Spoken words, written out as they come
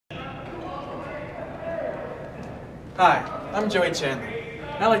Hi, I'm Joey Chandler,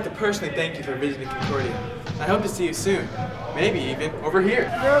 and I'd like to personally thank you for visiting Concordia. I hope to see you soon, maybe even over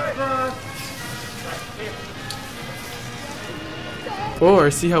here. Or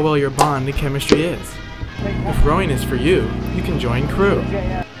see how well your bond in chemistry is. If rowing is for you, you can join crew.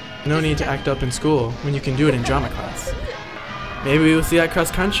 No need to act up in school when you can do it in drama class. Maybe we will see at cross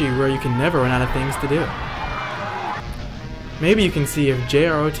country where you can never run out of things to do. Maybe you can see if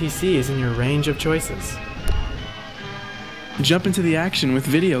JROTC is in your range of choices. Jump into the action with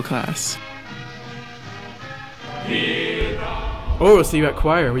video class. Or we'll see you at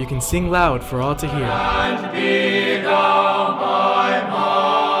choir where you can sing loud for all to hear.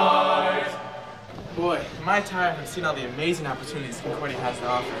 Boy, am I tired from seeing all the amazing opportunities Concordia has to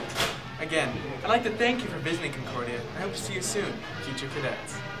offer. Again, I'd like to thank you for visiting Concordia. I hope to see you soon, future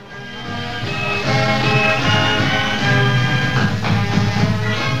cadets.